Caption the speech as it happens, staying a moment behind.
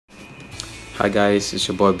Hi guys, it's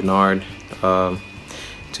your boy Bernard.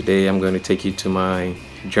 Today I'm going to take you to my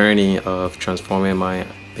journey of transforming my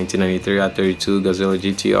 1993 R32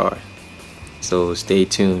 GTR. So stay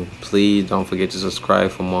tuned. Please don't forget to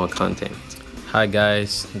subscribe for more content. Hi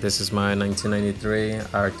guys, this is my 1993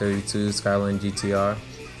 R32 Skyline GTR.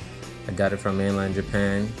 I got it from mainland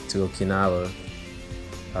Japan to Okinawa.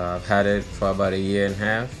 I've had it for about a year and a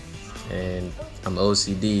half, and I'm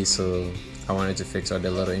OCD, so I wanted to fix all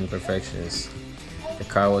the little imperfections. The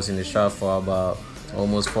car was in the shop for about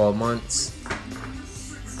almost 4 months.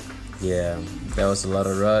 Yeah, there was a lot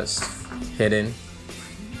of rust hidden,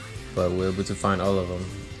 but we were able to find all of them,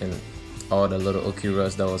 and all the little oaky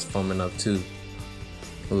rust that was forming up too.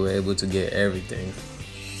 We were able to get everything.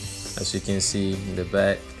 As you can see, the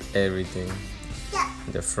back, everything.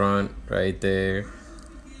 The front, right there.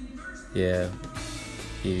 Yeah,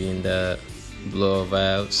 even the blower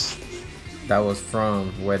valves. That was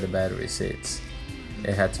from where the battery sits.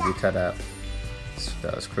 It had to be cut out. So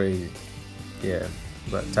that was crazy. Yeah,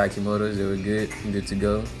 but Taki motors, they were good to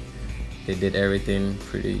go. They did everything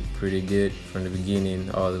pretty good from the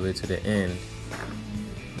beginning all the way to the end.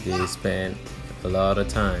 They spent a lot of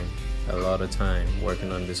time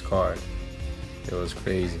working on this car. It was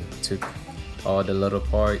crazy. Took all the little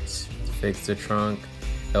parts, fixed the trunk.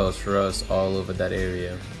 There was rust all over that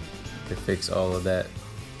area. They fixed all of that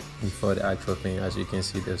before the actual paint. As you can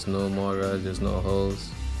see, there's no more rust, there's no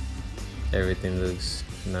holes. Everything looks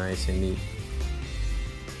nice and neat.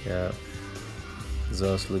 Yeah,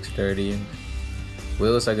 exhaust looks dirty.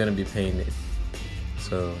 Wheels are gonna be painted.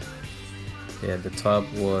 So yeah, the top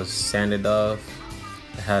was sanded off.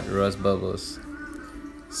 It had rust bubbles,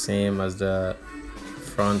 same as the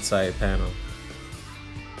front side panel.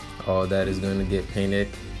 All that is going to get painted,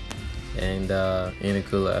 and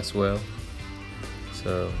intercooler as well.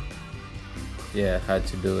 So yeah, I had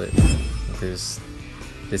to do it because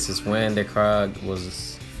this is when the car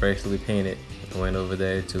was freshly painted. I went over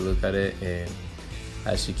there to look at it, and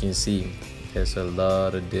as you can see, there's a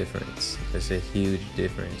lot of difference. There's a huge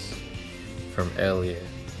difference from earlier.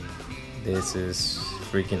 This is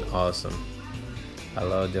freaking awesome. I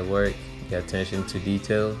love the work, the attention to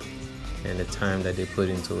detail, and the time that they put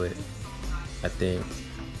into it. I think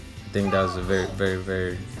that was a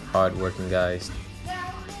very hard working guys.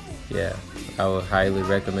 Yeah, I would highly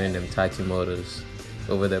recommend them Taki motors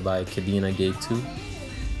over there by Kadena Gate 2.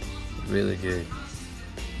 Really good.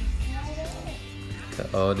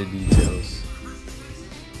 Got all the details.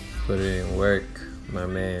 Put it in work, my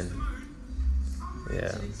man.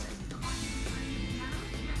 Yeah.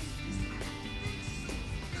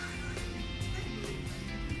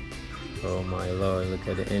 Oh my lord, look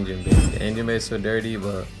at the engine bay. The engine bay is so dirty,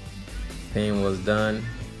 but paint was done.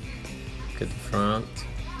 Look at the front.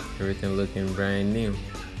 Everything looking brand new.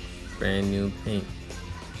 Brand new paint.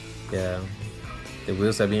 Yeah. The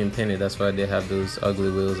wheels are being painted, that's why they have those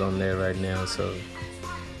ugly wheels on there right now. So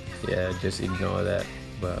yeah, just ignore that.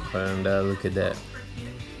 But other than that, look at that.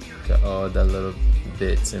 Got all the little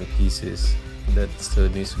bits and pieces that still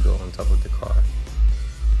needs to go on top of the car.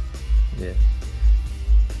 Yeah.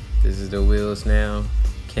 This is the wheels now,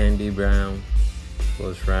 candy brown.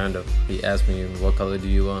 Was random. He asked me, what color do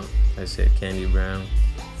you want? I said candy brown.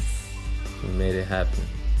 We made it happen.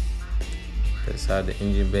 That's how the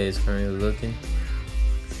engine bay is currently looking.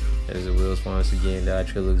 There's the wheels once again. That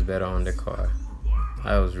actually looks better on the car.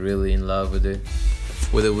 I was really in love with it.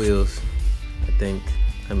 With the wheels, I think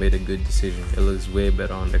I made a good decision. It looks way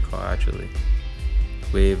better on the car actually.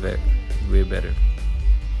 Way better.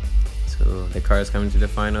 So the car is coming to the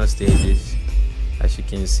final stages. As you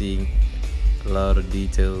can see, a lot of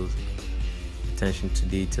details, attention to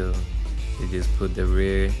detail. They just put the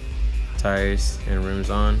rear tires and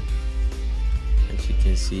rims on. As you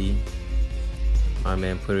can see, my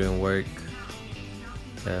man put it in work.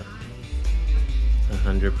 Yeah,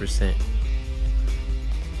 100%.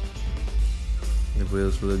 The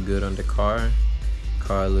wheels look good on the car.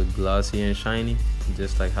 Car look glossy and shiny,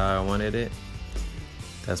 just like how I wanted it.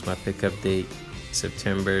 That's my pickup date,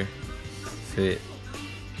 September 5th,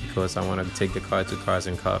 because I wanted to take the car to Cars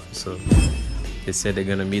and Coffee. So they said they're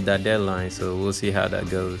gonna meet that deadline, so we'll see how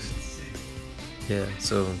that goes. Yeah,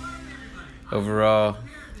 so overall,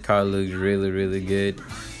 car looks really good.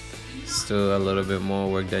 Still a little bit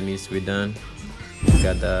more work that needs to be done.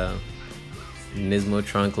 Got the Nismo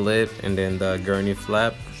trunk lip and then the gurney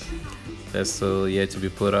flap. That's still yet to be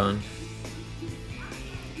put on.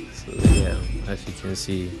 So yeah, as you can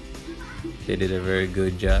see, they did a very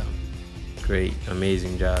good job. Great,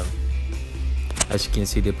 amazing job. As you can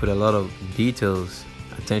see, they put a lot of details,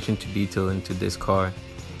 attention to detail into this car.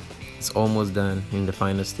 It's almost done in the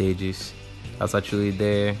final stages. I was actually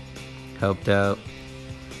there, helped out.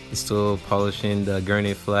 Still polishing the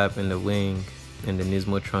gurney flap and the wing and the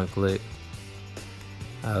Nismo trunk lip.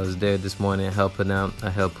 I was there this morning helping out.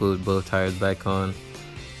 I helped put both tires back on.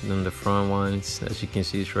 And then the front ones, as you can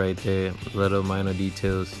see, it's right there. Little minor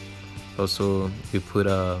details. Also, we put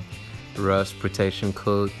a rust protection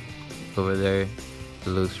coat over there. It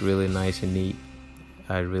looks really nice and neat.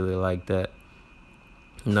 I really like that.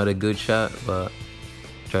 Not a good shot, but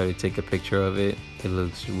try to take a picture of it. It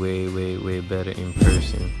looks way better in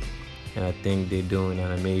person, and I think they're doing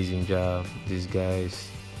an amazing job. These guys,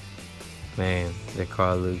 man, the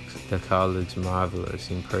car looks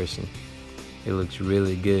marvelous in person. It looks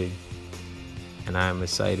really good, and I'm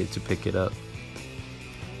excited to pick it up.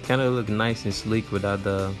 Kind of look nice and sleek without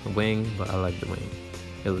the wing, but I like the wing.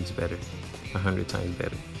 It looks better, 100 times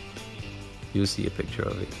better. You'll see a picture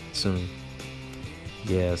of it soon.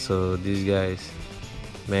 Yeah, so these guys,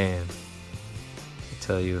 man, I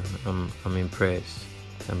tell you, I'm impressed.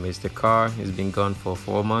 I missed the car. It's been gone for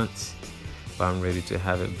 4 months, but I'm ready to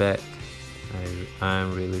have it back.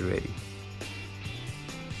 I'm really ready.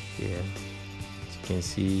 Yeah, as you can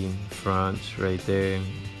see, front right there,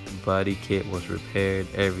 body kit was repaired,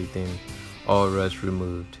 everything, all rust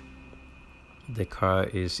removed. The car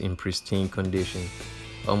is in pristine condition,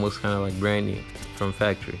 almost kind of like brand new from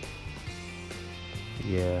factory.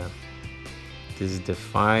 Yeah, this is the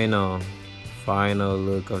final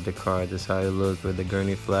look of the car. This is how it looks with the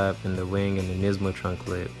gurney flap and the wing and the Nismo trunk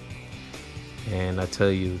lip. And I tell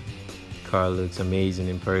you, the car looks amazing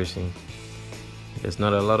in person. There's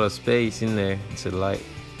not a lot of space in there. It's a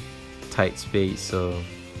tight space, so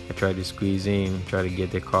I tried to squeeze in, try to get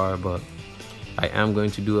the car, but I am going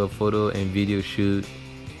to do a photo and video shoot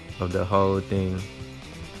of the whole thing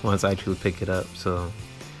once I actually pick it up. So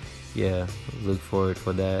yeah, look forward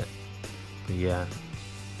for that. But yeah,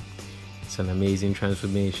 it's an amazing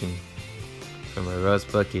transformation from a rust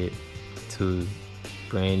bucket to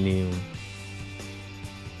brand new.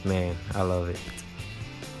 Man, I love it.